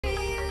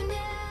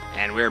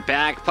And we're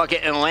back,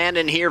 Puckett and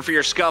Landon here for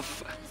your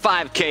Scuff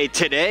 5K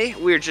today.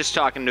 We were just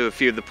talking to a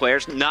few of the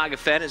players.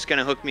 Nagafen is going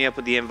to hook me up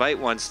with the invite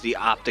once the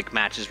Optic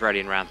match is ready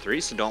in round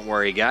 3, so don't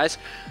worry, guys.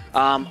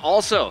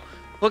 Also,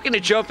 looking to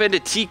jump into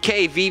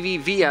TK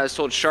VVV. I was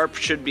told Sharp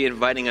should be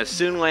inviting us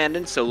soon,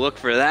 Landon, so look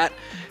for that.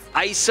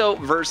 ISO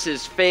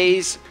versus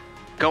FaZe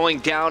going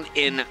down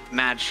in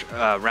match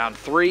round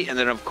 3, and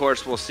then, of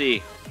course, we'll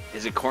see,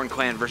 is it Corn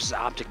Clan versus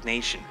Optic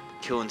Nation?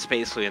 Killing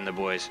Spacely and the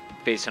boys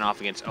facing off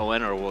against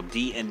ON, or will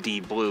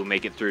D&D Blue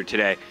make it through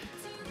today?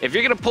 If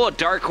you're going to pull a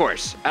dark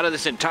horse out of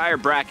this entire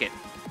bracket,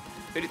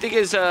 who do you think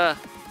is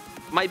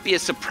might be a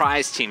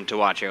surprise team to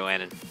watch here,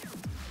 Landon?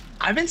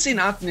 I've been seeing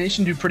Optic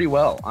Nation do pretty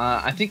well.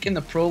 I think in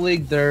the Pro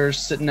League, they're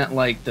sitting at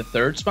like the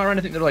 3rd spot, right?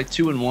 I think they're like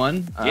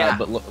 2-1, yeah.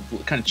 But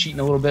kind of cheating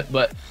a little bit.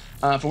 But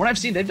from what I've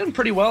seen, they've done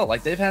pretty well.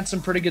 Like, they've had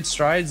some pretty good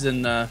strides,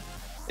 and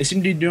they seem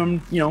to be doing,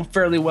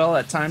 fairly well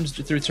at times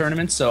through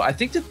tournaments. So I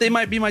think that they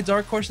might be my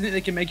dark horse. I think they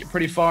can make it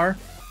pretty far.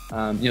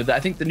 I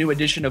think the new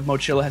addition of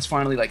Mochilla has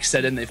finally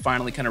set in. They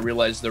finally kind of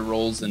realized their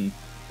roles, and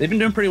they've been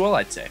doing pretty well,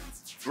 I'd say.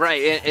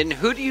 Right, and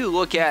who do you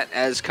look at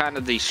as kind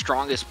of the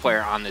strongest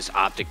player on this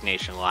Optic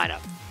Nation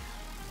lineup?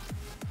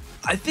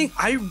 I think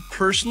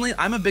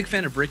I'm a big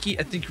fan of Ricky.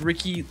 I think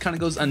Ricky kind of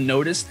goes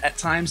unnoticed at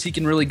times. He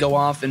can really go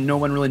off and no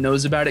one really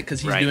knows about it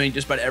because he's doing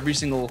just about every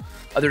single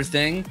other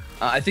thing.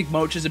 I think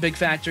Moch is a big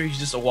factor. He's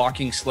just a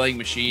walking slaying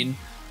machine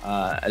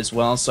as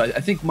well. So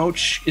I think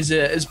Moch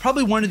is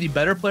probably one of the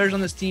better players on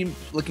this team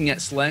looking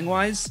at slang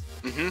wise.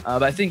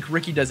 But I think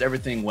Ricky does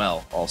everything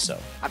well also.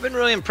 I've been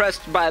really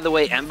impressed by the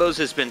way Embos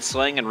has been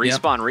slaying and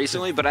Respawn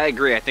recently, but I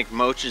agree. I think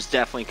Moch is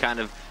definitely kind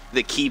of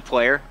the key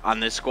player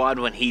on this squad.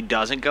 When he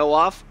doesn't go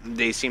off,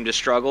 they seem to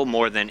struggle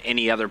more than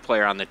any other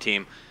player on the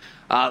team.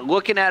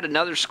 Looking at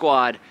another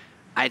squad,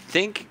 I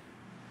think,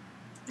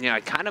 I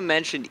kind of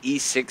mentioned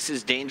E6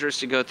 is dangerous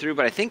to go through,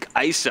 but I think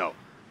ISO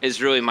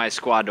is really my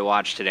squad to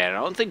watch today. I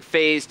don't think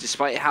FaZe,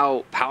 despite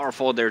how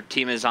powerful their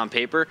team is on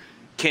paper,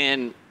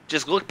 can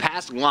just look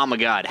past Llama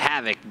God,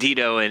 Havoc,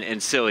 Dito,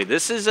 and Silly.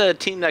 This is a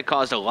team that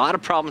caused a lot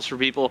of problems for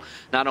people,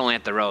 not only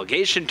at the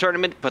relegation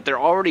tournament, but they're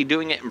already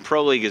doing it in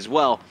Pro League as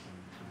well.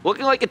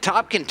 Looking like a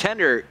top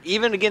contender,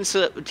 even against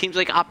teams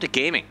like Optic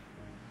Gaming.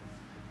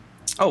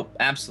 Oh,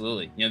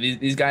 absolutely.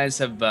 These guys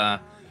have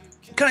kind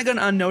of gone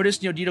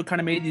unnoticed. Dito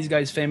kind of made these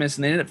guys famous,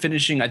 and they ended up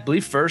finishing, I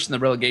believe, 1st in the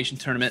relegation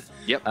tournament.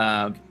 Yep.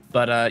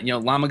 But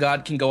Llama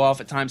God can go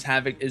off at times.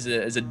 Havoc is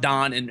a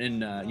Don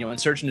in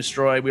Search and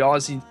Destroy. We've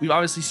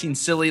obviously seen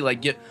Silly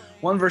get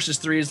 1 versus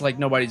 3 is like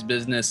nobody's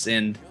business,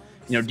 and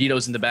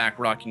Dito's in the back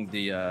rocking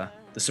the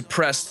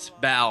suppressed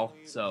bow.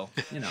 So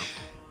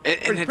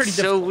It's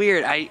so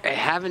weird. I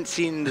haven't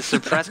seen the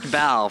suppressed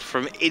bow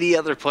from any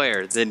other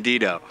player than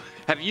Dito.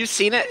 Have you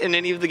seen it in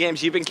any of the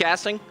games you've been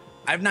casting?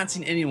 I've not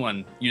seen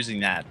anyone using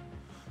that.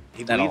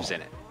 He believes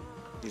in it.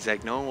 He's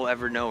like, no one will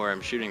ever know where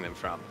I'm shooting them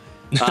from.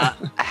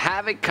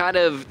 Havoc, kind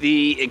of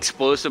the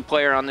explosive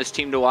player on this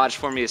team to watch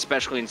for me,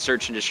 especially in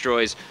Search and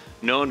Destroys,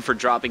 known for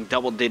dropping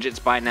double digits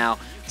by now.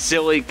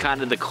 Silly,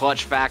 kind of the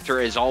clutch factor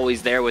is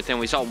always there with him.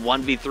 We saw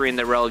 1v3 in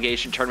the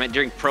relegation tournament.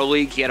 During Pro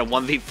League, he had a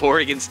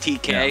 1v4 against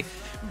TK. Yeah.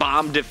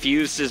 Bomb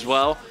diffused as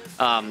well.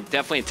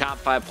 Definitely a top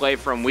 5 play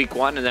from week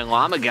 1. And then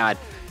Llama God,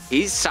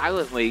 he's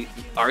silently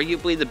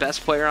arguably the best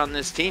player on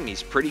this team.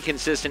 He's pretty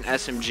consistent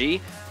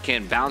SMG,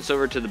 can bounce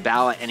over to the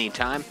bow at any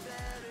time.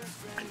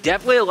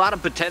 Definitely a lot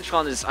of potential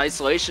on this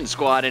isolation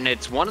squad, and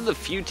it's one of the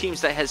few teams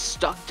that has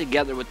stuck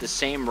together with the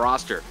same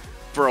roster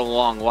for a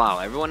long while.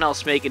 Everyone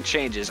else making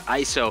changes.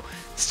 ISO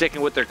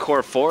sticking with their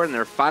core 4, and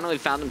they're finally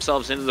found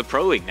themselves into the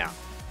Pro League now.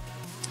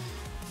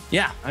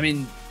 Yeah,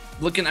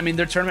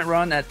 their tournament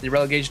run at the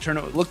relegation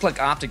tournament looked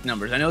like Optic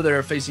numbers. I know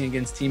they're facing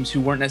against teams who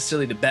weren't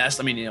necessarily the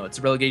best. It's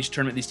a relegation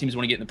tournament. These teams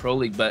want to get in the Pro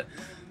League, but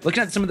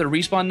looking at some of the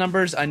respawn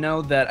numbers, I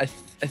know that I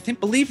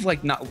believe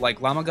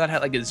Llama God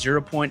had like a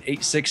 0.86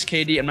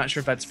 KD. I'm not sure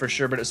if that's for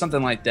sure, but it's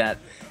something like that.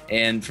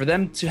 And for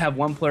them to have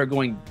one player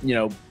going,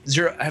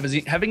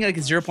 having like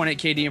a 0.8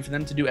 KD, and for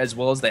them to do as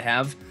well as they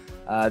have,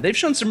 they've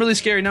shown some really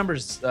scary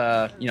numbers,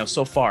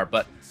 so far.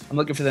 But I'm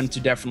looking for them to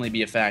definitely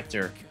be a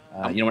factor.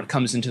 When it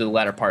comes into the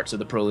latter parts of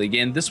the Pro League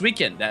and this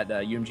weekend at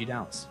UMG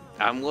Dallas.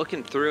 I'm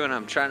looking through and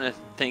I'm trying to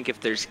think if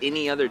there's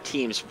any other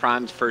teams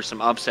primed for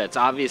some upsets.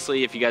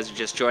 Obviously, if you guys are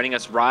just joining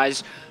us,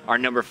 Rise, our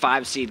number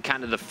 5 seed,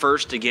 kind of the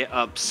first to get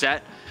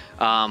upset.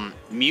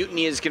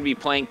 Mutiny is going to be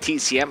playing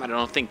TCM. I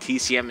don't think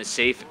TCM is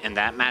safe in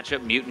that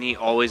matchup. Mutiny,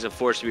 always a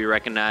force to be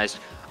recognized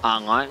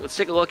online. Let's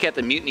take a look at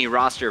the Mutiny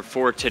roster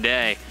for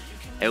today.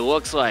 It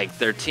looks like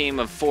their team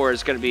of 4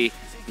 is going to be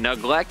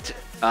Neglect,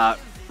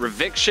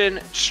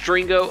 Reviction,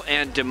 Stringo,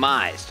 and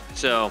Demised.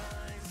 So,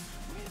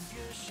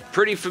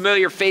 pretty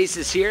familiar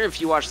faces here if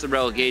you watch the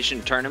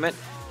relegation tournament.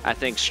 I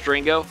think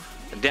Stringo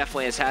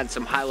definitely has had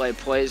some highlight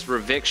plays.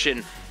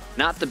 Reviction,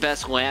 not the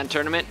best LAN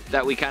tournament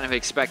that we kind of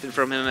expected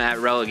from him at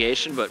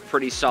relegation, but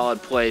pretty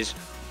solid plays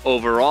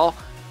overall.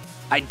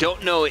 I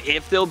don't know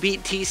if they'll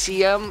beat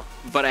TCM,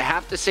 but I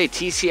have to say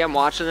TCM,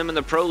 watching them in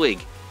the Pro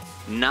League,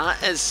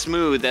 not as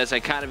smooth as I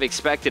kind of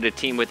expected a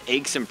team with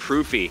Aches and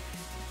Proofy.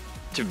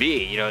 to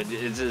be. You know,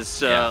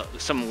 it's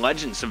some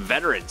legends, some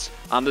veterans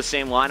on the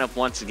same lineup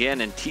once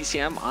again, and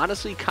TCM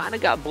honestly kind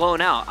of got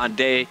blown out on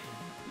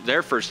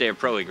their first day of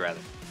Pro League, rather.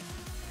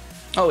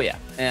 Oh, yeah.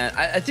 And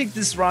I think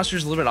this roster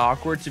is a little bit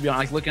awkward, to be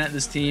honest. Like, looking at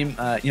this team,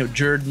 you know,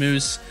 Jerd,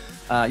 Moose,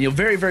 you know,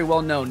 very, very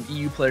well-known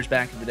EU players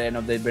back in the day. I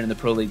know they've been in the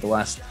Pro League the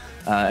last,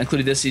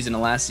 including this season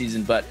and last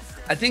season. But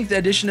I think the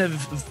addition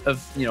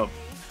of you know,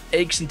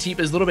 Aches and Teep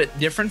is a little bit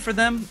different for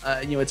them.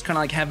 You know, it's kind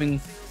of like having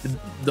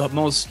the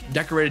most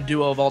decorated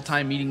duo of all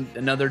time meeting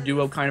another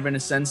duo, kind of, in a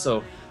sense.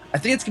 So I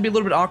think it's going to be a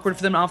little bit awkward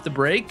for them off the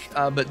break.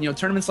 But, you know,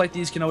 tournaments like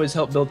these can always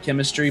help build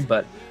chemistry.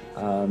 But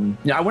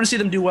yeah, I want to see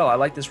them do well. I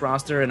like this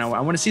roster, and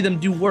I want to see them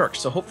do work.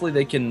 So hopefully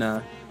they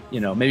can, you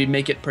know, maybe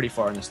make it pretty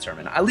far in this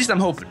tournament. At least I'm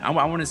hoping. I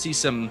want to see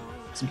some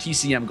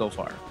TCM go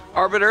far.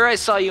 Arbiter, I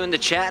saw you in the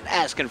chat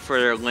asking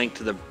for a link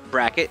to the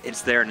bracket.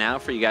 It's there now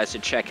for you guys to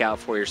check out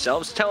for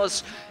yourselves. Tell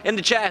us in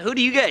the chat, who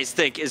do you guys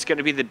think is going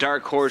to be the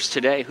dark horse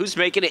today? Who's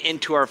making it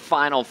into our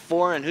Final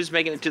Four, and who's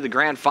making it to the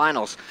Grand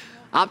Finals?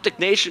 Optic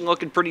Nation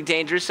looking pretty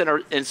dangerous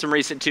in some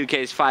recent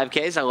 2Ks,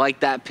 5Ks. I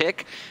like that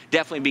pick.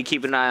 Definitely be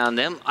keeping an eye on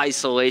them.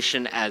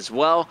 iSolation as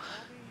well.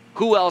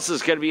 Who else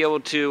is going to be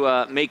able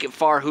to make it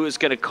far? Who is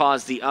going to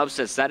cause the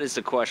upsets? That is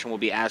the question we'll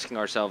be asking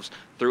ourselves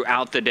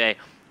throughout the day.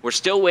 We're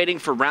still waiting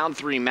for round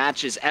 3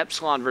 matches.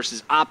 Epsilon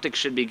versus Optic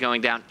should be going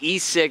down.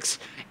 E6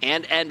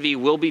 and Envy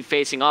will be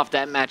facing off.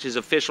 That match is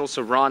official,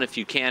 so Ron, if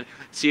you can,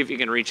 see if you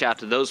can reach out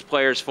to those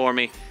players for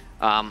me.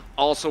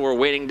 Also, we're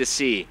waiting to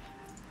see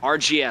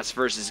RGS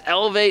versus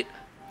Elevate,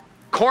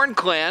 Corn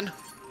Clan,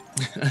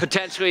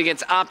 potentially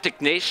against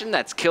Optic Nation.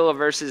 That's Killa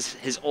versus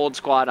his old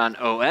squad on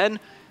ON.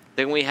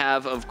 Then we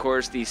have, of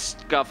course, the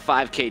Scuff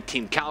 5K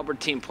Team Caliber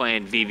team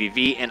playing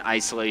VVV and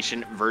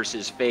iSolation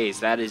versus FaZe.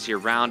 That is your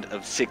round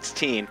of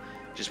 16.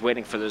 Just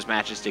waiting for those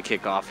matches to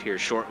kick off here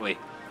shortly.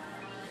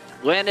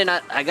 Landon,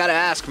 I got to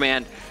ask,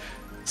 man,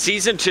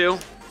 Season 2,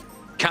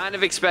 kind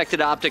of expected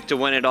Optic to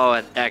win it all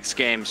at X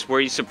Games. Were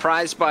you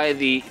surprised by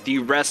the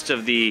rest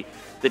of the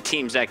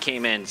teams that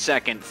came in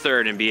second,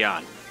 third, and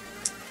beyond?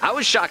 I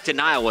was shocked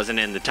Denial wasn't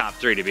in the top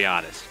 3, to be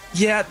honest.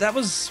 Yeah, that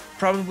was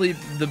probably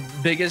the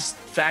biggest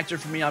factor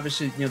for me.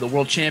 Obviously, you know, the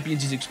world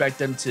champions, you'd expect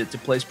them to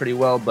place pretty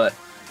well, but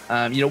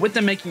you know, with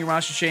them making a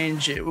roster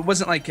change, it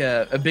wasn't like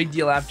a big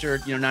deal after,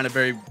 you know, not a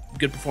very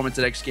good performance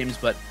at X Games.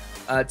 But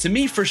to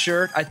me, for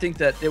sure, I think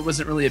that it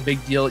wasn't really a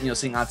big deal, you know,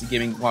 seeing Optic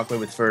Gaming walk away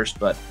with first.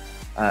 But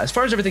as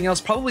far as everything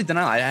else, probably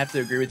Denial. I have to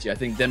agree with you. I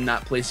think them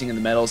not placing in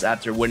the medals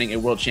after winning a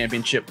world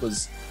championship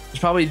was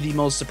probably the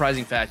most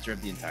surprising factor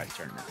of the entire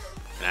tournament.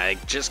 And I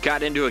just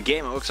got into a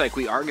game. It looks like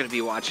we are going to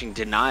be watching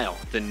Denial,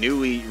 the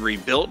newly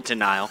rebuilt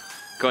Denial,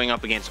 going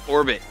up against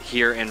Orbit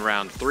here in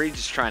round 3.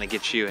 Just trying to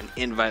get you an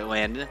invite,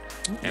 Landon,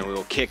 and we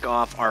will kick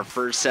off our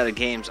first set of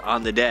games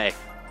on the day.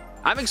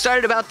 I'm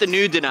excited about the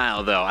new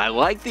Denial, though. I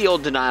like the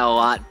old Denial a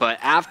lot, but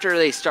after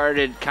they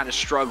started kind of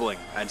struggling,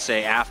 I'd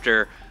say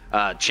after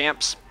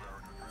Champs,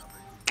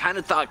 kind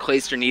of thought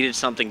Clayster needed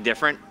something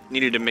different,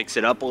 needed to mix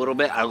it up a little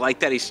bit. I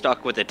like that he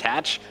stuck with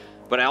Attach.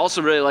 But I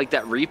also really like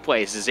that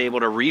Replays is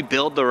able to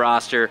rebuild the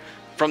roster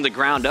from the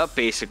ground up,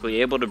 basically,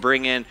 able to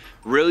bring in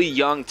really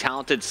young,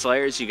 talented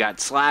Slayers. You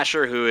got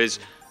Slasher, who is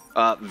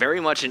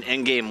very much an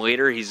endgame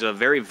leader. He's a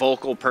very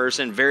vocal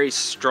person, very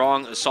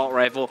strong assault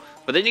rifle.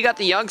 But then you got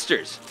the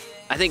youngsters.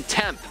 I think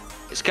Temp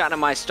is kind of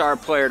my star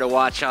player to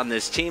watch on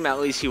this team. At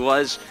least he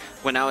was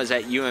when I was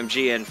at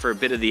UMG and for a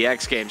bit of the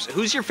X Games.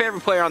 Who's your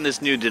favorite player on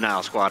this new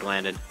Denial squad,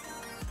 Landon?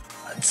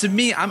 To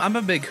me, I'm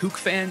a big Hook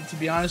fan, to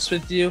be honest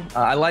with you.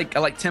 I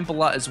like Temp a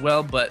lot as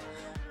well, but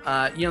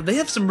you know, they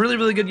have some really,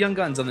 really good young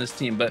guns on this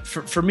team. But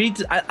for me,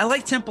 I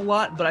like Temp a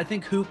lot, but I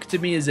think Hook, to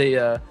me, is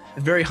a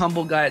very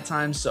humble guy at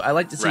times, so I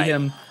like to see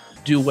him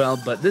do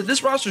well. But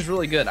this roster is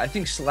really good. I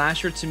think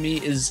Slasher, to me,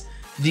 is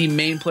the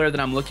main player that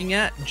I'm looking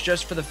at,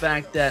 just for the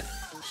fact that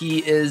he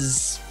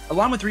is,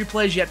 along with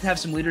Replays, you have to have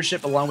some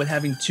leadership, along with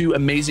having 2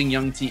 amazing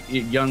young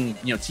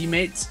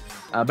teammates.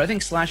 But I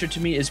think Slasher, to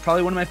me, is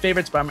probably one of my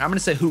favorites, but I'm going to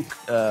say Hook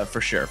for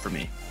sure for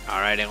me.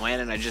 All right, and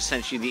Landon, I just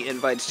sent you the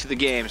invites to the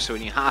game, so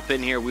when you hop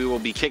in here, we will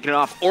be kicking it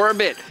off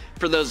Orbit,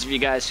 for those of you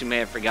guys who may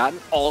have forgotten.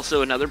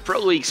 Also, another Pro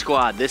League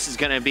squad. This is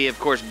going to be, of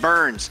course,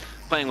 Burns,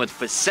 playing with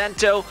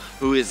Facento,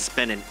 who has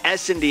been an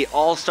S&D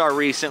All-Star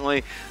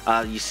recently.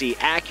 You see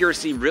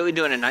Accuracy really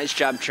doing a nice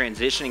job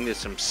transitioning to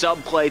some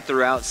sub-play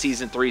throughout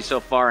Season 3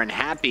 so far, and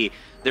Happy,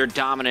 their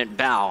dominant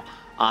bow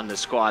on the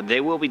squad.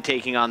 They will be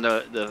taking on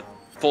the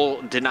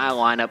full Denial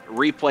lineup,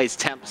 Replays,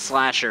 Temp,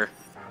 Slasher,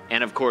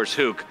 and of course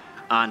Hook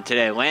on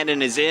today.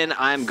 Landon is in.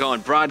 I'm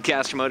going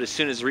broadcaster mode. As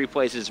soon as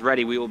Replays is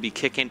ready, we will be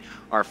kicking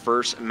our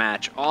first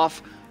match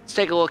off. Let's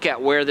take a look at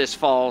where this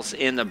falls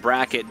in the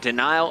bracket.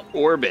 Denial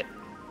Orbit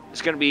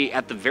is going to be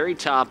at the very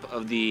top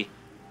of the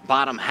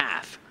bottom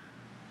half.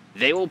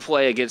 They will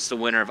play against the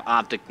winner of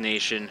Optic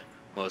Nation,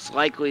 most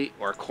likely,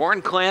 or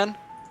Corn Clan.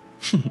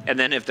 And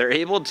then if they're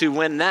able to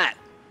win that,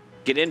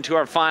 get into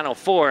our Final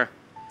Four,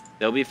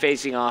 they'll be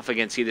facing off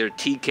against either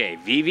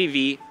TK,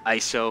 VVV,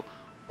 ISO,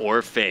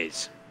 or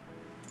FaZe.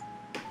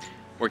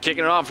 We're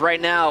kicking it off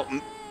right now.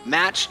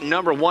 match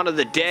number 1 of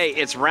the day.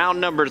 It's round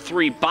number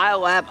 3,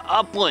 Biolab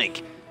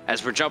Uplink.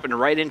 As we're jumping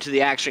right into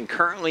the action,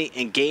 currently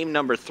in game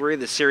number 3 of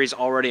the series,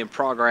 already in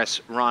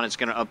progress. Ron is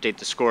going to update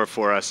the score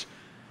for us.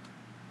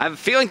 I have a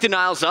feeling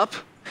Denial's up.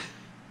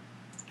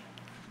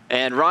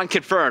 And Ron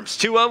confirms.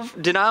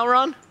 2-0 Denial,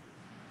 Ron?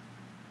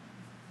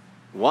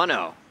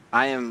 1-0.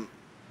 I am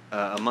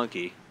a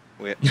monkey.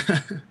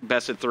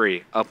 Best of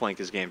 3. Uplink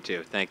is game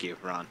 2. Thank you,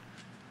 Ron.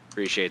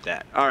 Appreciate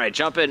that. All right,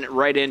 jumping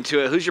right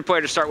into it. Who's your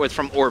player to start with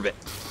from Orbit?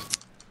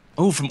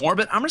 Oh, from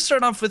Orbit, I'm going to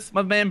start off with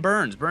my man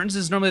Burns. Burns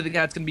is normally the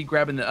guy that's going to be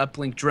grabbing the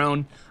uplink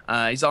drone.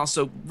 He's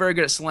also very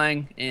good at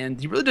slang, and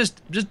he really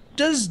just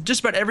does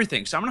just about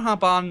everything. So I'm going to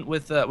hop on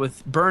with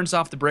Burns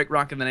off the break,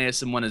 rocking the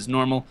ASM1 as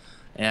normal,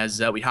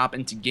 as we hop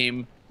into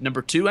game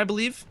number 2, I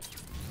believe.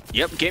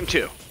 Yep, game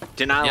 2.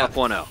 Denial up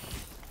 1-0.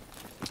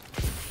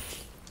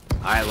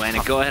 All right,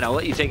 Landon, go ahead. I'll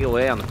let you take it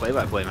away on the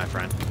play-by-play, my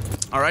friend.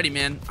 Alrighty,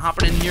 man.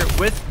 Hopping in here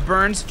with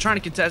Burns, trying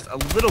to contest a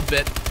little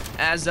bit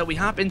as we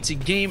hop into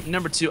game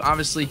number 2.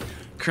 Obviously,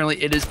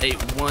 currently it is a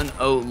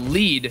 1-0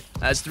 lead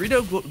as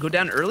 3-0 go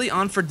down early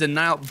on for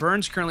Denial.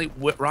 Burns currently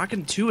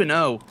rocking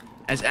 2-0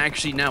 as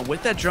actually now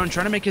with that drone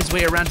trying to make his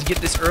way around to get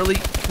this early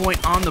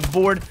point on the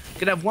board.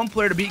 Gonna have one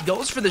player to beat.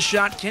 Goes for the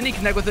shot. Can he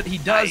connect with it? He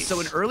does. Nice. So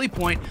an early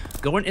point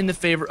going in the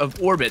favor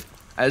of Orbit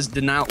as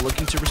Denial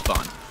looking to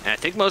respond. And I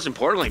think most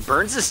importantly,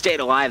 Burns has stayed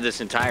alive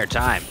this entire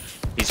time.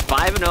 He's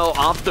 5-0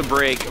 off the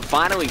break,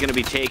 finally going to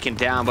be taken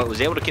down, but was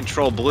able to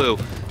control Blue,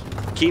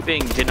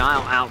 keeping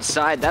Denial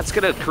outside. That's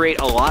going to create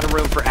a lot of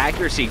room for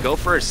accuracy. Go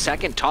for a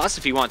second toss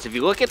if he wants. If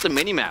you look at the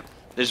minimap,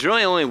 there's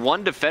really only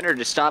one defender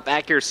to stop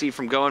accuracy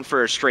from going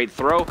for a straight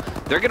throw.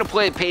 They're going to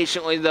play it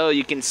patiently, though.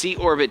 You can see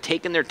Orbit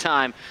taking their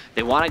time.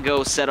 They want to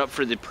go set up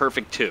for the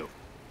perfect 2.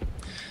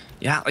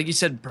 Yeah, like you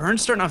said,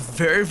 Burns starting off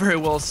very, very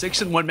well.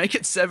 6-1, make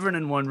it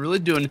 7-1. Really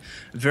doing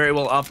very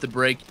well off the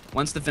break.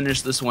 Wants to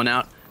finish this one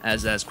out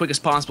as quick as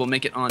possible,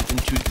 make it on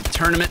into the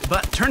tournament,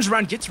 but turns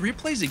around, gets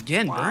replays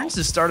again. Wow. Burns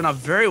is starting off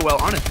very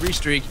well on a 3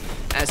 streak,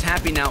 as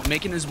Happy now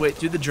making his way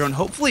through the drone,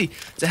 hopefully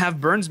to have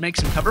Burns make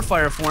some cover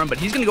fire for him, but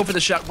he's going to go for the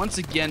shot once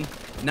again,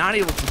 not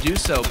able to do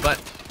so. But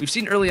we've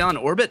seen early on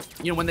Orbit,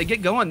 you know, when they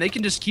get going, they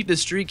can just keep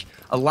this streak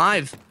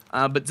alive.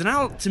 But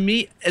Denial, to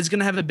me, is going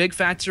to have a big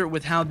factor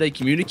with how they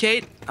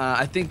communicate.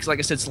 I think, like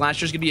I said,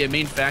 Slasher is going to be a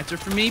main factor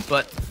for me,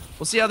 but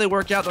we'll see how they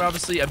work out. They're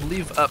obviously, I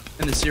believe, up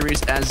in the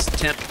series as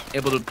Temp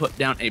able to put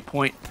down a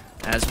point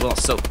as well.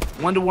 So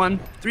 1-1,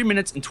 3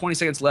 minutes and 20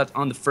 seconds left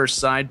on the first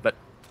side, but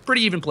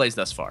pretty even plays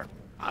thus far.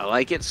 I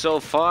like it so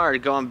far,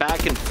 going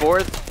back and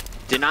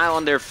forth. Denial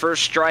on their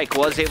first strike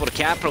was able to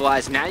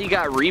capitalize. Now you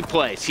got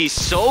replays. He's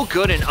so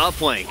good in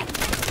uplink.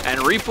 And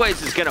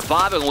replays is going to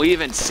bob and weave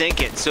and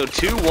sink it. So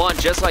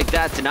 2-1, just like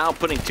that. Denial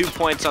putting 2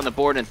 points on the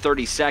board in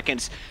 30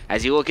 seconds.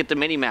 As you look at the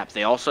minimap,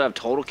 they also have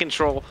total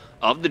control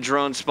of the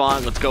drone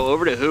spawn. Let's go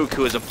over to Hook,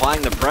 who is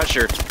applying the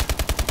pressure.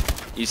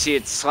 You see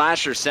it's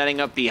Slasher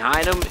setting up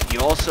behind him. You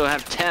also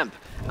have Temp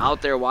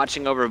out there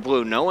watching over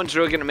Blue. No one's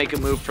really going to make a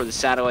move for the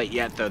satellite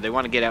yet, though. They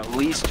want to get at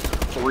least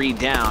 3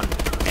 down.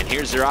 And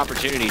here's their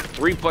opportunity.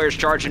 3 players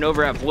charging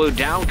over at Blue.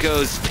 Down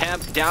goes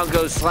Temp, down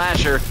goes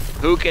Slasher.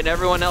 Hook and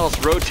everyone else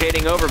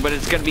rotating over, but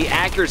it's going to be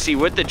accuracy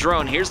with the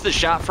drone. Here's the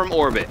shot from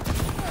Orbit.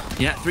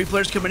 Yeah, 3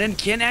 players coming in.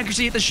 Can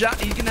accuracy hit the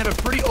shot? He's going to have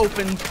a pretty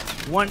open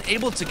one,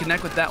 able to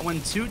connect with that one.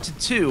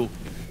 2-2.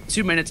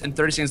 2 minutes and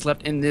 30 seconds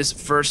left in this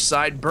first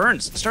side.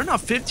 Burns starting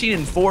off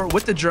 15-4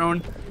 with the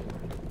drone.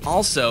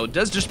 Also,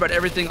 does just about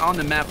everything on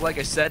the map, like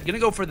I said. Going to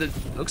go for the,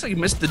 looks like he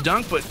missed the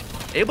dunk, but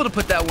able to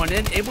put that one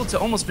in. Able to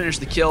almost finish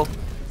the kill.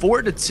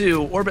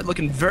 4-2. Orbit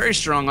looking very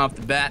strong off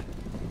the bat,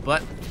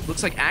 but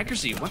looks like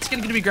accuracy once again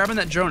going to be grabbing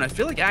that drone. I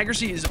feel like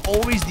accuracy is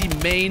always the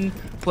main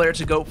player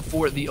to go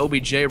for the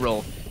OBJ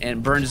role,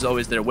 and Burns is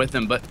always there with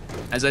him. But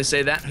as I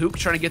say that, Hook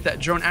trying to get that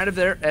drone out of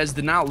there as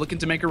Denial looking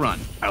to make a run.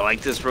 I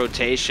like this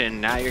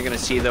rotation. Now you're going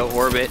to see the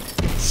Orbit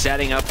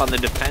setting up on the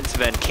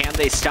defensive end. Can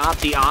they stop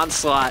the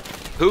onslaught?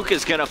 Hook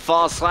is going to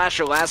fall.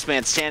 Slasher last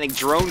man standing,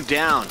 drone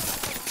down.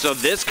 So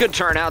this could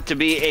turn out to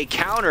be a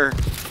counter.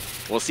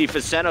 We'll see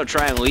Faceno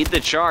try and lead the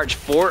charge.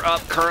 4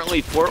 up currently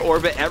for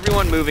Orbit.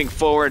 Everyone moving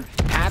forward.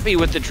 Happy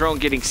with the drone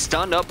getting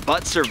stunned up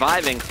but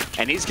surviving.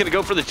 And he's going to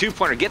go for the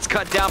 2-pointer. Gets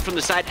cut down from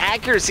the side.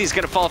 Accuracy is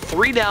going to fall.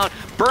 3 down.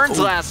 Burns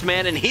last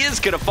man, and he is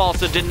going to fall.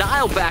 So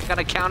Denial back on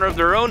a counter of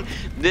their own.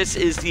 This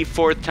is the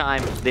 4th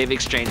time they've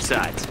exchanged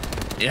sides.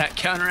 Yeah,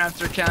 counter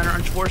after counter.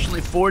 Unfortunately,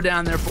 4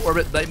 down there for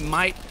Orbit. They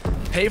might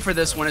pay for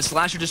this one as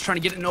Slasher just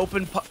trying to get an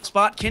open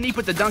spot. Can he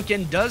put the dunk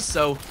in? Does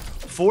so.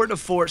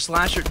 4-4.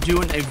 Slasher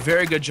doing a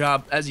very good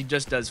job as he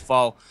just does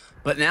fall.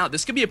 But now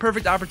this could be a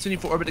perfect opportunity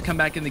for Orbit to come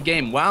back in the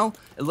game. While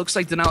it looks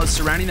like Denial is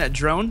surrounding that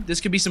drone, this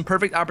could be some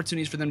perfect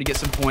opportunities for them to get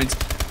some points.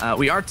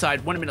 We are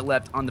tied, 1 minute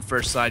left on the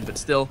first side, but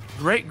still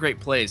great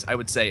plays, I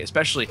would say,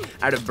 especially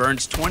out of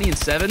Burns.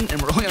 20-7,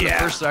 and we're only on the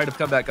first side of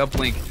comeback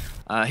uplink.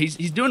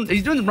 He's doing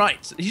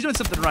right. He's doing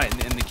something right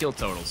in the kill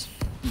totals.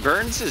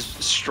 Burns is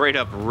straight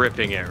up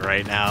ripping it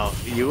right now.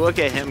 You look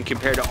at him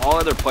compared to all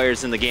other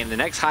players in the game. The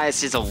next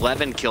highest is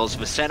 11 kills.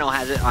 Faceno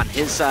has it on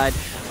his side.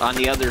 On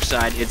the other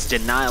side, it's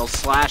Denial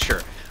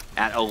Slasher.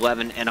 at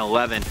 11 and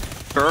 11.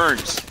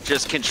 Burns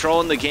just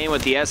controlling the game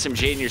with the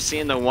SMG, and you're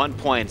seeing the 1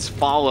 points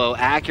follow.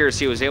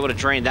 Accuracy was able to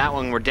drain that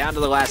one. We're down to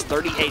the last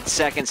 38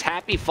 seconds.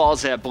 Happy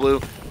falls at blue.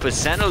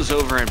 Facento's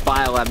over in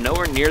Biolab,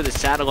 nowhere near the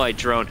satellite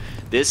drone.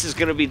 This is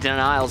going to be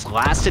Denial's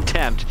last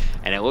attempt,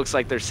 and it looks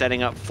like they're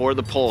setting up for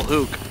the pole.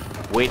 Hook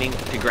waiting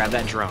to grab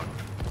that drone.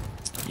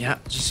 Yeah,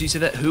 just you see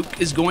that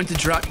Hook is going to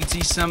drop. You can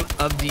see some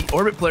of the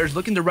Orbit players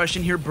looking to rush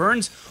in here.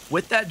 Burns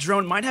with that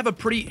drone might have a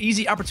pretty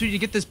easy opportunity to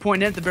get this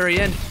point in at the very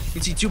end. You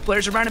can see two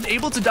players around him,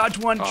 able to dodge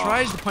one,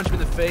 tries to punch him in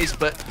the face,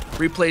 but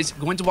Replay's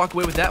going to walk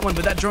away with that one,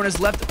 but that drone is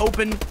left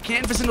open.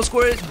 Can Facento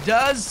score it?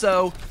 Does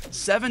so.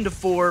 7-4.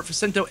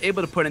 Facento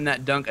able to put in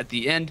that dunk at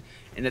the end,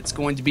 and it's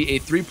going to be a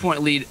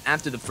 3-point lead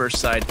after the first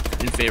side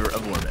in favor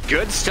of Orbit.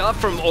 Good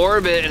stuff from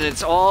Orbit, and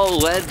it's all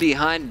led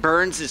behind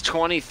Burns'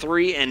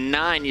 23 and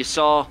 9. You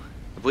saw,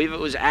 I believe it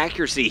was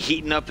Accuracy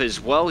heating up as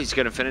well. He's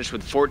going to finish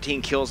with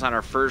 14 kills on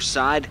our first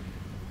side.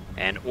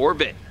 And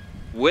Orbit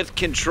with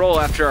control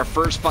after our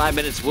first 5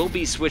 minutes will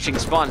be switching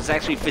spawns. It's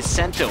actually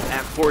Facento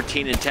at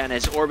 14 and 10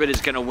 as Orbit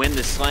is going to win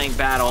the slaying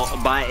battle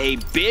by a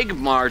big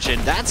margin.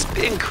 That's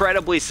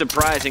incredibly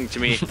surprising to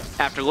me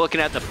after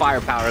looking at the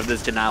firepower of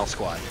this Denial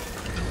squad.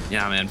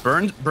 Yeah, man.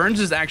 Burns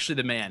is actually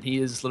the man. He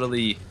is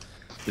literally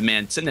the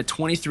man. Sitting at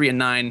 23 and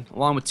 9,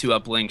 along with 2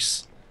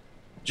 uplinks.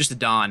 Just a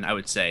Don, I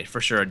would say. For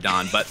sure a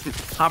Don. But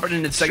hopping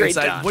into the second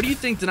side, Don. What do you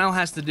think Denial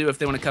has to do if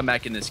they want to come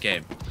back in this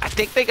game? I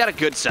think they got a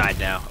good side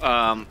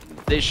now.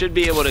 They should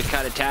be able to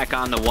kind of tack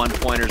on the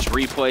 1-pointers.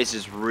 Replays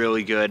is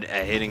really good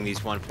at hitting these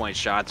 1-point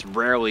shots.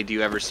 Rarely do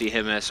you ever see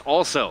him miss.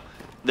 Also,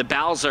 the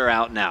Bals are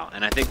out now,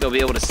 and I think they'll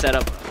be able to set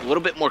up a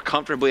little bit more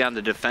comfortably on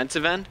the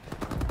defensive end.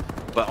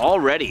 But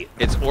already,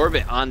 it's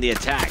Orbit on the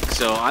attack.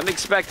 So I'm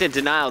expecting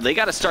Denial. They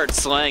got to start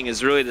slaying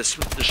is really the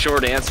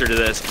short answer to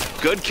this.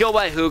 Good kill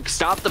by Hook.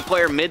 Stop the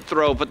player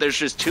mid-throw, but there's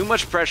just too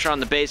much pressure on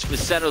the base.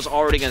 Facento's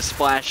already going to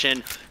splash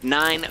in.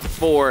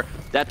 9-4.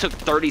 That took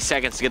 30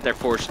 seconds to get their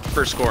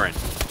first score in.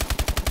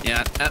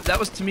 Yeah, that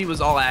was, to me,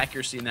 was all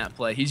accuracy in that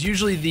play. He's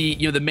usually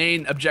the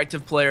main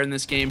objective player in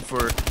this game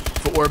for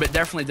Orbit.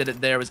 Definitely did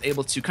it there. Was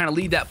able to kind of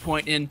lead that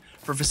point in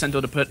for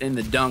Facento to put in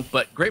the dunk.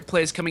 But great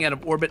plays coming out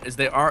of Orbit as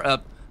they are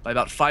up by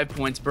about 5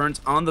 points.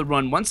 Burns on the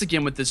run once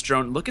again with this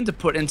drone, looking to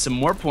put in some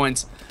more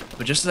points.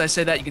 But just as I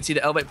say that, you can see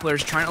the Elevate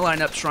players trying to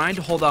line up, trying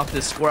to hold off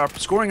this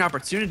scoring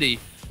opportunity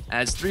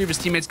as 3 of his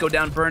teammates go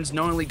down. Burns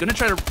knowingly going to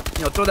try to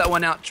throw that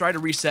one out, try to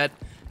reset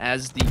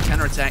as the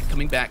counterattack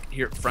coming back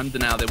here from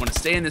Denial. They want to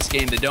stay in this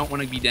game. They don't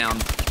want to be down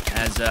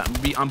as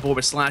be on board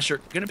with Slasher.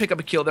 Going to pick up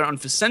a kill there on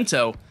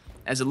Facento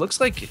as it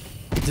looks like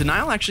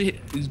Denial actually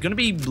is going to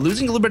be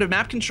losing a little bit of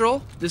map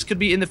control. This could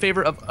be in the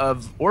favor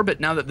of Orbit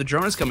now that the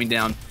drone is coming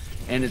down.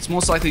 And it's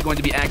most likely going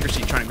to be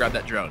Accuracy trying to grab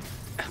that drone.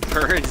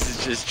 Burns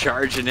is just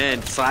charging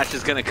in. Slash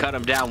is going to cut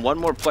him down. One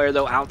more player,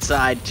 though,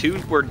 outside.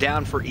 2 were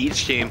down for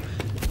each team.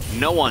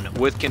 No one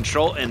with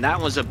control, and that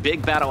was a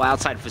big battle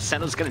outside.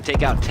 Facento's going to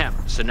take out Temp.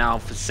 So now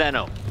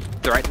Facento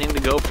threatening to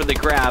go for the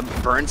grab.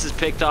 Burns is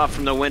picked off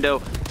from the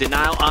window.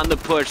 Denial on the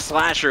push.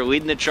 Slasher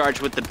leading the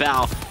charge with the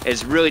bow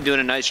is really doing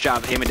a nice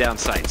job aiming down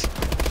sights.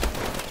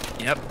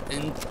 Yep,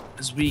 and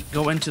as we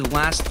go into the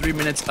last 3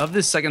 minutes of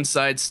this second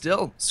side,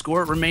 still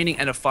score remaining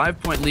at a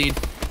 5-point lead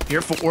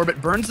here for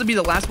Orbit. Burns to be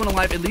the last one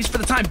alive, at least for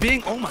the time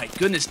being. Oh my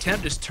goodness,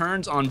 Temp just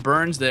turns on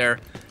Burns there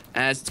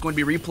as it's going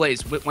to be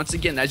replays. Once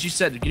again, as you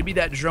said, it's going to be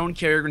that drone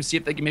carrier. We're going to see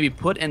if they can maybe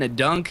put in a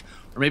dunk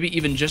or maybe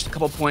even just a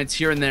couple points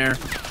here and there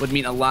would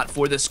mean a lot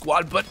for this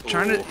squad. But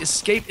trying to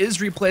escape is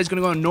Replay is going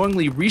to go and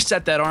knowingly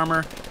reset that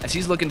armor as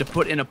he's looking to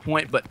put in a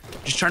point, but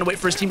just trying to wait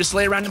for his team to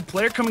slay around him.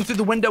 Player coming through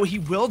the window, he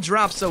will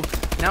drop. So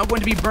now going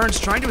to be Burns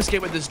trying to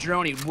escape with this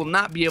drone. He will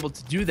not be able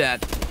to do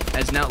that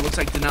as now it looks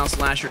like Denial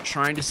Slasher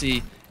trying to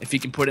see if he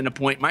can put in a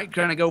point. Might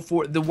kind of go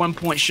for the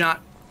 1-point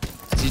shot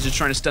as he's just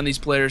trying to stun these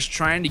players,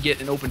 trying to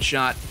get an open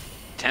shot.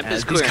 Temp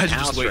is clearing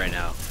house right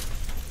now.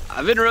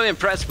 I've been really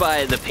impressed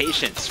by the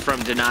patience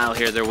from Denial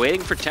here. They're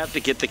waiting for Temp to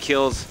get the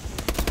kills.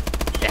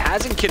 It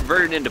hasn't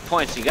converted into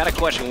points. You got to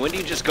question, when do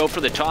you just go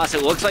for the toss?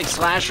 It looks like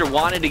Slasher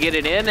wanted to get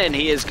it in, and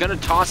he is going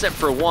to toss it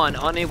for 1,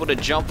 unable to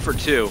jump for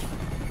 2.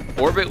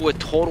 Orbit with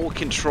total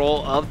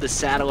control of the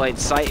satellite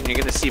site, and you're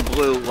going to see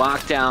Blue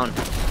lock down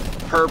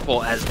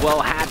Purple as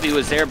well. Happy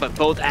was there, but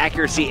both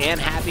Accuracy and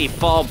Happy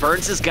fall.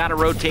 Burns has got to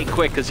rotate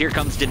quick because here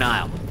comes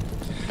Denial.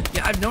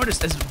 Yeah, I've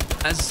noticed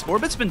as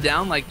Orbit's been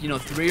down like,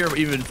 3 or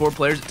even 4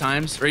 players at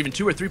times, or even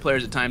 2 or 3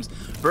 players at times,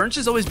 Burns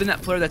has always been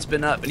that player that's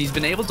been up, and he's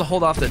been able to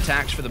hold off the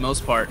attacks for the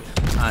most part,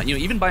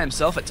 even by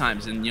himself at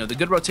times. And, the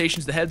good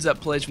rotations, the heads-up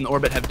plays from the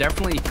Orbit have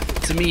definitely,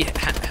 to me,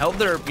 held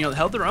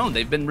their own.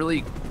 They've done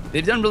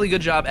a really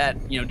good job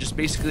at, just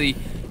basically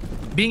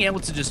being able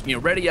to just,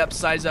 ready up,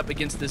 size up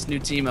against this new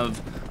team of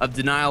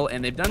Denial,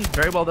 and they've done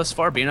very well thus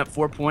far, being up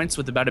 4 points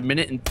with about 1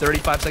 minute and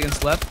 35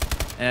 seconds left.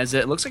 As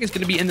it looks like it's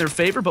going to be in their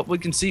favor, but we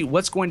can see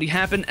what's going to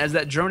happen as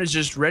that drone is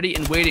just ready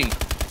and waiting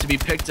to be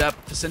picked up.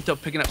 Facento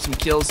picking up some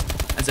kills,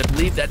 as I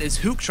believe that is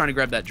Hook trying to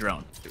grab that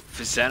drone.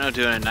 Facento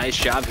doing a nice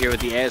job here with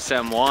the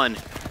ASM-1.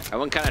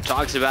 Everyone kind of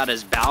talks about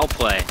his bow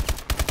play,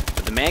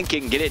 but The man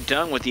can get it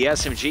done with the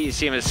SMG. You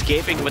see him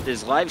escaping with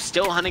his life,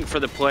 still hunting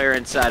for the player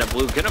inside of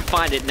blue. Gonna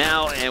find it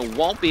now and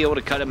won't be able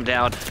to cut him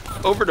down.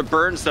 Over to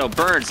Burns though.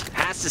 Burns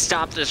has to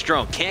stop this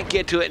drone. Can't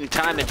get to it in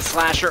time. It's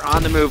Slasher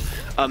on the move.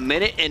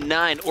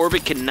 1:09.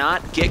 Orbit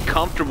cannot get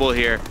comfortable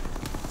here.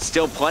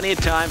 Still plenty of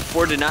time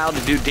for Denial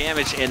to do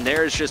damage, and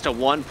there's just a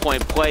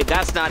 1-point play.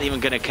 That's not even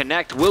gonna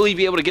connect. Will he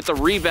be able to get the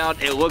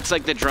rebound? It looks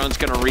like the drone's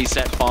gonna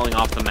reset, falling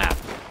off the map.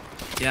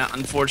 Yeah,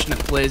 unfortunate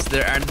plays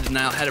there. Aaron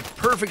Denial had a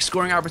perfect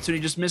scoring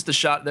opportunity, just missed the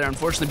shot there,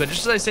 unfortunately. But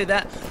just as I say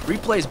that,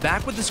 replays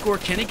back with the score.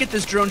 Can he get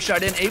this drone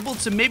shot in? Able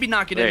to maybe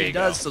knock it in. He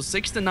does. So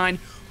 6-9,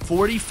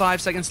 45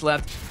 seconds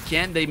left.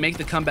 Can they make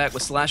the comeback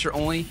with Slasher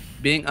only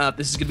being up?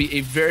 This is going to be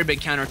a very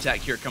big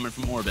counterattack here coming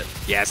from Orbit.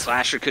 Yeah,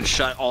 Slasher could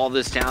shut all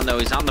this down, though.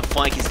 He's on the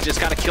flank. He's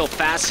just got to kill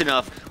fast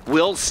enough.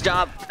 Will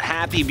stop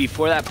Happy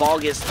before that ball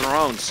gets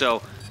thrown.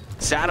 So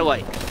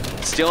Satellite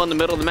still in the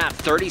middle of the map.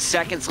 30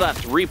 seconds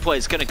left. Replay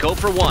is going to go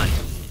for one.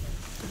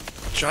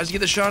 Tries to get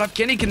the shot up.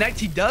 Can he connect?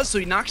 He does, so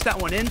he knocks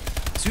that one in.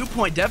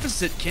 2-point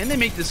deficit. Can they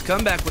make this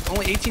comeback with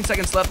only 18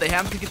 seconds left? They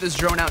have to get this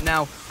drone out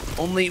now.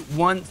 Only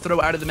one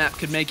throw out of the map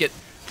could make it.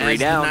 Three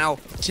down. Now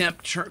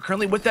Temp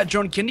currently with that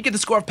drone. Can he get the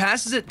score?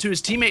 Passes it to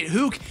his teammate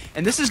Hook,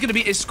 and this is going to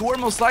be a score,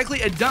 most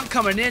likely a dunk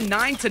coming in.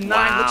 9-9.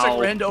 Wow. Looks like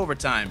we're heading to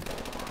overtime.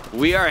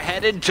 We are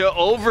headed to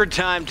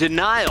overtime.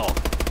 Denial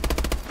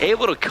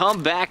able to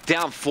come back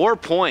down 4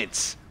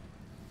 points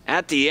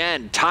at the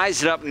end.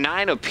 Ties it up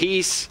 9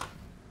 apiece.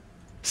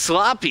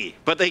 Sloppy,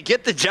 but they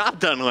get the job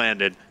done,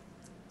 Landon.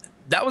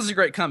 That was a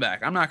great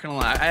comeback. I'm not gonna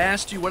lie. I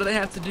asked you what do they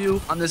have to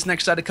do on this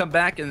next side to come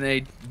back, and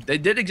they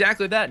did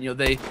exactly that. You know,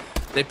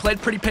 they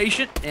played pretty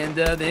patient, and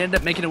they ended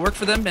up making it work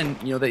for them.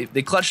 And you know,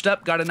 they clutched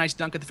up, got a nice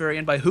dunk at the very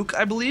end by Hook,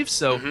 I believe.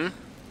 So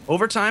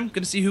overtime,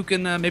 gonna see who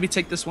can maybe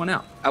take this one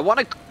out. I want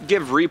to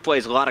give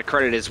Replays a lot of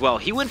credit as well.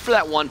 He went for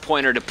that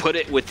one-pointer to put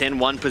it within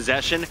one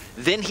possession.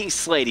 Then he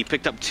slayed. He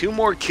picked up 2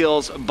 more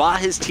kills, bought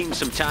his team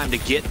some time to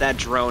get that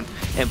drone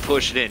and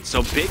push it in.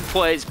 So big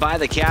plays by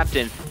the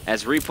captain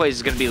as Replays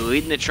is going to be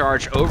leading the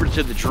charge over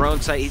to the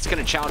drone site. He's going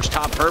to challenge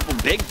top purple.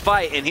 Big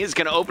fight, and he's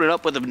going to open it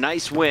up with a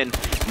nice win.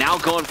 Now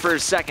going for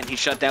his second. He's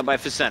shut down by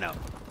Faceno.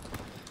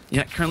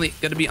 Yeah, currently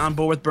going to be on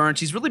board with Burns.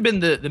 He's really been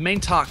the main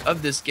talk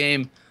of this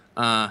game.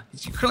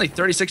 He's currently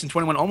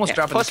 36-21, almost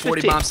dropping the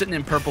 40 bomb, sitting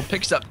in purple.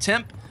 Picks up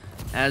Temp,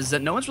 as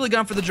no one's really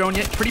gone for the drone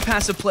yet. Pretty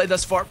passive play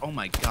thus far. Oh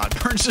my god,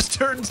 Burns just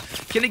turns.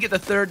 Can he get the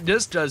third?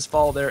 This does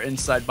fall there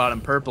inside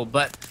bottom purple,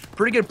 but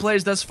pretty good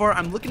plays thus far.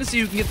 I'm looking to see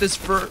who can get this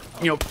for,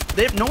 you know,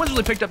 no one's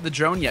really picked up the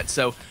drone yet,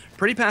 so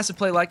pretty passive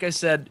play. Like I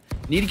said,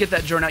 need to get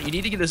that drone out. You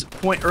need to get this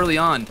point early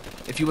on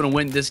if you want to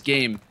win this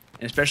game,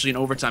 and especially in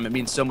overtime, it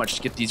means so much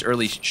to get these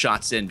early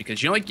shots in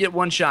because you only get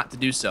one shot to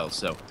do so.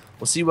 So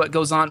we'll see what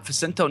goes on.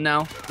 Facento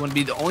now going to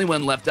be the only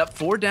one left up.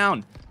 4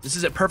 down. This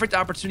is a perfect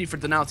opportunity for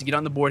Denial to get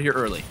on the board here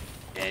early.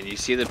 And you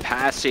see the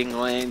passing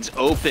lanes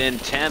open.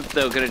 Temp,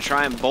 though, going to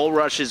try and bull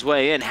rush his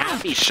way in.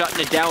 Happy shutting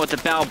it down with the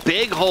bow.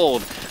 Big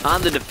hold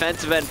on the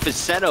defensive end.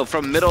 Facetto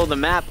from middle of the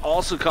map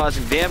also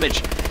causing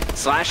damage.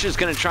 Slasher's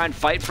going to try and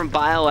fight from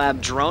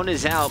Biolab. Drone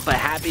is out, but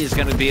Happy is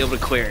going to be able to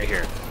clear it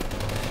here.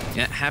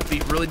 Yeah, Happy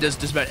really does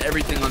just about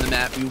everything on the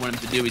map we want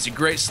him to do. He's a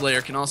great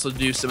slayer, can also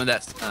do some of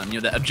that, you know,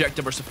 that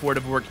objective or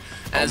supportive work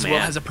as well.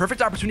 Has a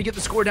perfect opportunity to get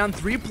the score down.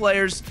 3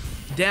 players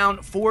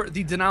down for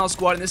the Denial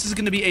squad, and this is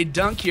going to be a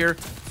dunk here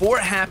for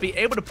Happy,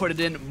 able to put it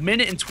in.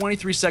 1 and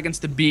 23 seconds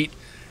to beat.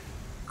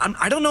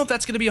 I don't know if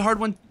that's going to be a hard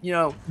one. You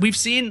know, we've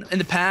seen in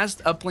the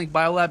past Uplink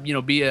Biolab, you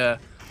know, be a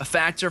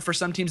factor for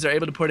some teams that are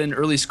able to put in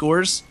early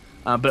scores,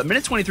 but 1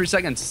 minute 23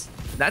 seconds,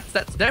 that's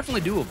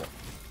definitely doable.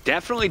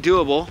 Definitely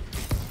doable.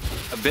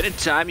 A bit of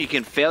time, you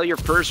can fail your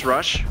first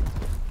rush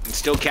and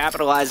still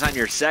capitalize on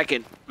your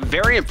second.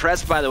 Very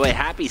impressed, by the way,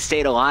 Happy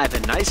stayed alive,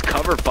 and nice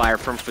cover fire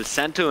from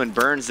Facento and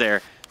Burns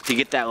there to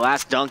get that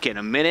last dunk in.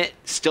 1 minute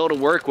still to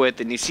work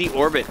with, and you see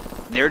Orbit,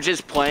 they're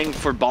just playing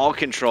for ball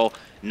control,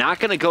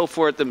 not going to go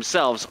for it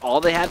themselves. All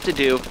they have to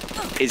do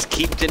is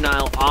keep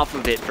Denial off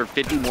of it for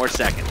 50 more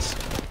seconds.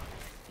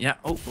 Yeah,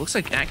 oh, looks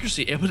like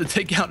Accuracy able to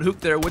take out Hook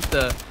there with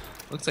the,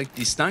 looks like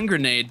the stun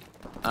grenade.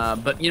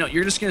 But, you know,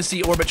 you're just going to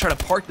see Orbit try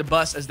to park the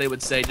bus, as they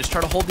would say. Just try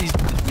to hold these,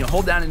 you know,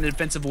 hold down in a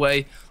defensive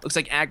way. Looks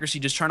like Accuracy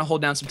just trying to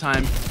hold down some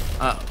time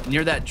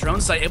near that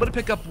drone site. Able to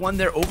pick up one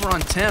there over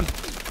on Temp,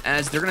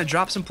 as they're going to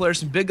drop some players,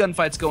 some big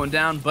gunfights going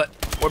down. But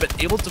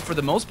Orbit able to, for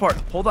the most part,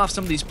 hold off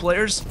some of these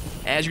players.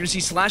 As you're going to see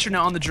Slasher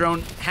now on the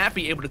drone.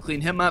 Happy able to clean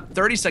him up.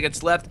 30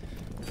 seconds left.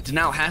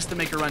 Denial has to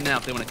make a run now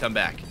if they want to come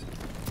back.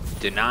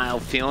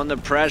 Denial feeling the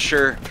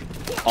pressure.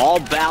 All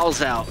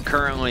bows out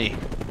currently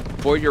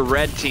for your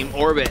red team,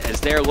 Orbit,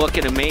 as they're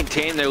looking to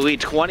maintain their lead.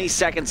 20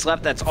 seconds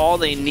left, that's all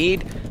they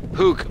need.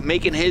 Hook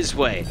making his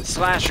way.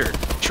 Slasher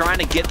trying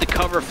to get the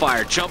cover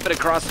fire, jumping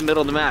across the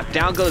middle of the map.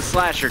 Down goes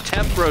Slasher,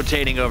 Temp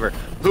rotating over.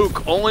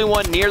 Hook, only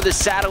one near the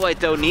satellite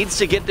though, needs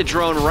to get the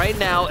drone right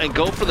now and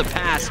go for the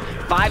pass.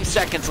 5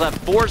 seconds left,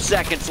 4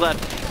 seconds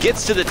left,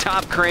 gets to the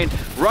top crane,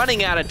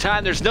 running out of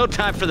time. There's no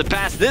time for the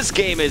pass. This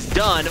game is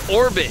done.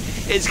 Orbit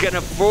is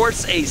gonna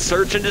force a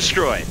search and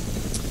destroy.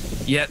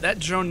 Yeah, that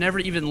drone never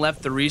even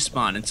left the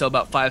respawn until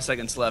about 5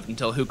 seconds left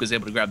until Hook was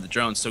able to grab the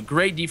drone. So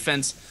great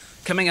defense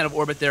coming out of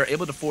orbit there,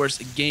 able to force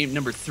game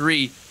number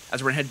 3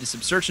 as we're headed to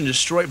Subsearch and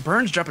Destroy.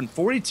 Burns dropping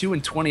 42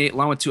 and 28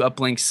 along with 2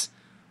 uplinks.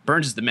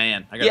 Burns is the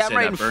man. I gotta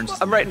say that. Burns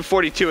I'm writing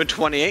 42 and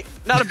 28.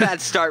 Not a bad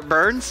start,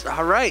 Burns.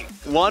 All right,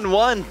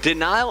 1-1,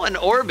 Denial and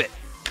Orbit.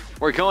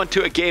 We're going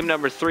to a game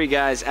number 3,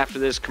 guys, after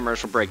this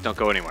commercial break. Don't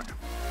go anywhere.